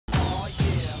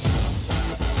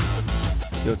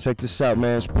Yo, check this out,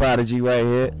 man. It's Prodigy right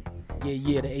here.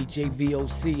 Yeah, the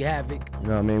HAVOC Havoc. You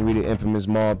know what I mean? We the infamous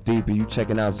Mobb Deep, and you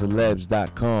checking out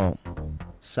ZAlebs.com.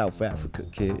 South Africa,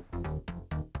 kid.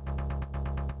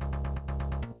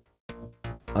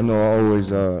 I know I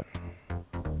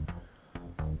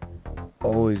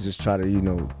always just try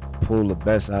to, pull the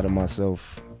best out of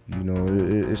myself.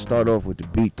 It start off with the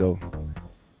beat, though.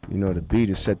 The beat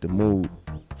is set the mood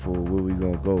for where we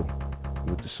gonna go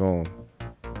with the song.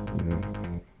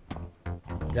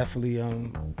 Definitely,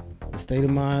 the state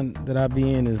of mind that I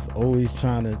be in is always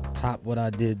trying to top what I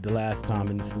did the last time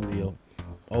in the studio.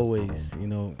 Always,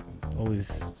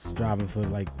 always striving for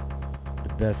like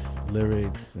the best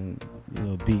lyrics and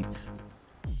beats.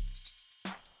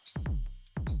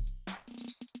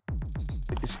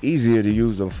 It's easier to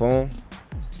use the phone,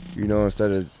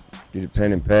 instead of the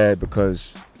pen and pad,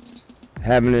 because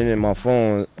having it in my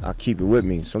phone, I keep it with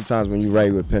me. Sometimes when you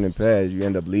write with pen and pad, you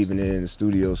end up leaving it in the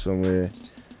studio somewhere.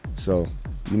 So,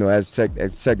 as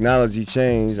technology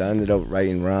changed, I ended up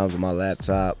writing rhymes on my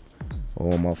laptop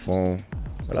or on my phone.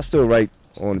 But I still write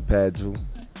on the pad too.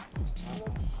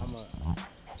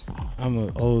 I'm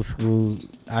an old school.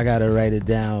 I gotta write it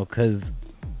down because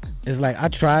it's like I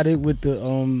tried it with the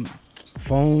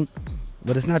phone,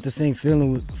 but it's not the same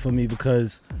feeling for me,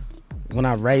 because when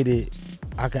I write it,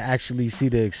 I can actually see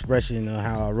the expression of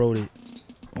how I wrote it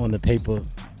on the paper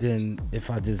than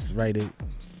if I just write it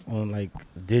on like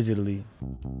digitally.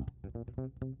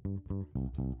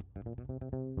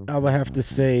 I would have to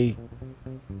say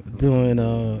doing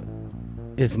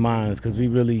It's Mines, because we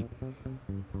really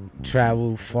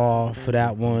traveled far for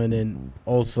that one, and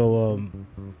also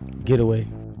Getaway.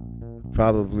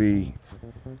 Probably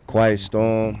Quiet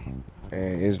Storm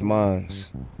and It's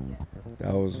Mines.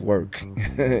 That was work.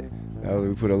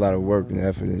 We put a lot of work and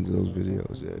effort into those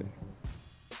videos, yeah.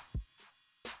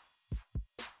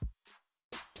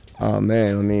 Oh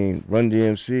man, Run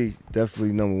DMC,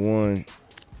 definitely number one.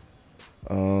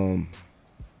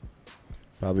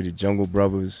 Probably the Jungle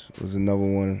Brothers was another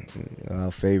one,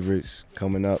 our favorites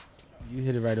coming up. You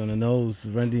hit it right on the nose.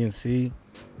 Run DMC,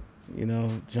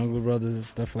 Jungle Brothers,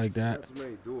 stuff like that. That's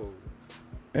many duos.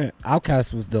 Yeah,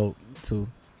 Outkast was dope too.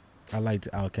 I liked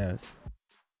Outkast.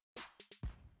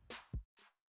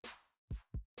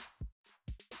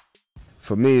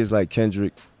 For me, it's like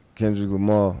Kendrick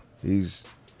Lamar. He's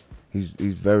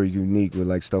very unique with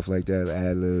like stuff like that,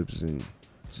 ad-libs and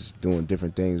just doing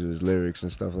different things with his lyrics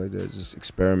and stuff like that, just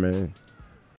experimenting.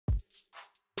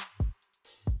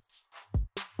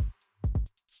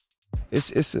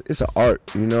 It's an art,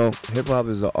 Hip hop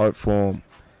is an art form,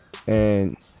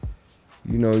 and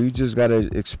you just gotta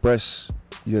express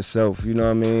yourself,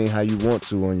 how you want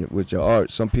to with your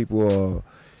art. Some people are,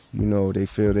 they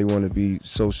feel they want to be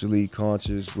socially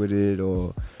conscious with it,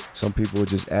 or some people are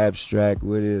just abstract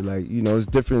with it. Like, it's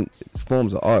different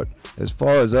forms of art. As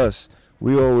far as us,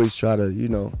 we always try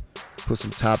to, put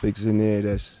some topics in there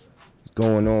that's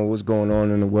going on, what's going on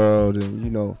in the world.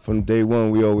 And, from day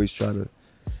one, we always try to,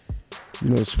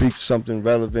 speak something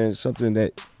relevant, something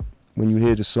that when you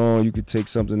hear the song, you could take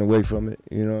something away from it.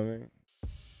 You know what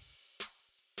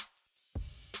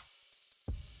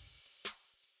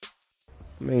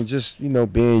I mean? Just,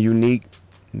 being unique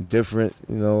and different,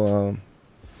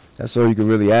 that's all you can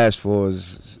really ask for,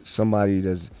 is somebody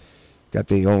that's got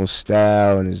their own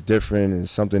style and is different and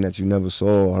something that you never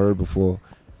saw or heard before,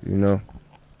 And,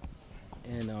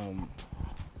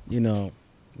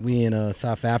 we in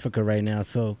South Africa right now,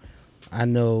 so I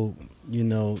know,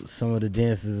 some of the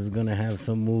dancers is gonna have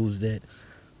some moves that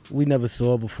we never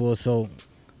saw before, so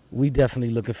we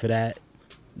definitely looking for that,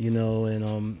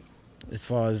 and as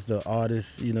far as the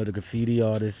artists, the graffiti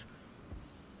artists,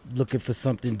 looking for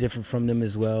something different from them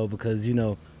as well, because,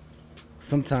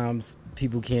 sometimes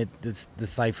people can't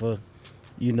decipher,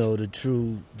 the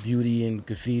true beauty in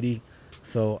graffiti.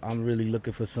 So I'm really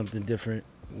looking for something different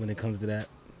when it comes to that.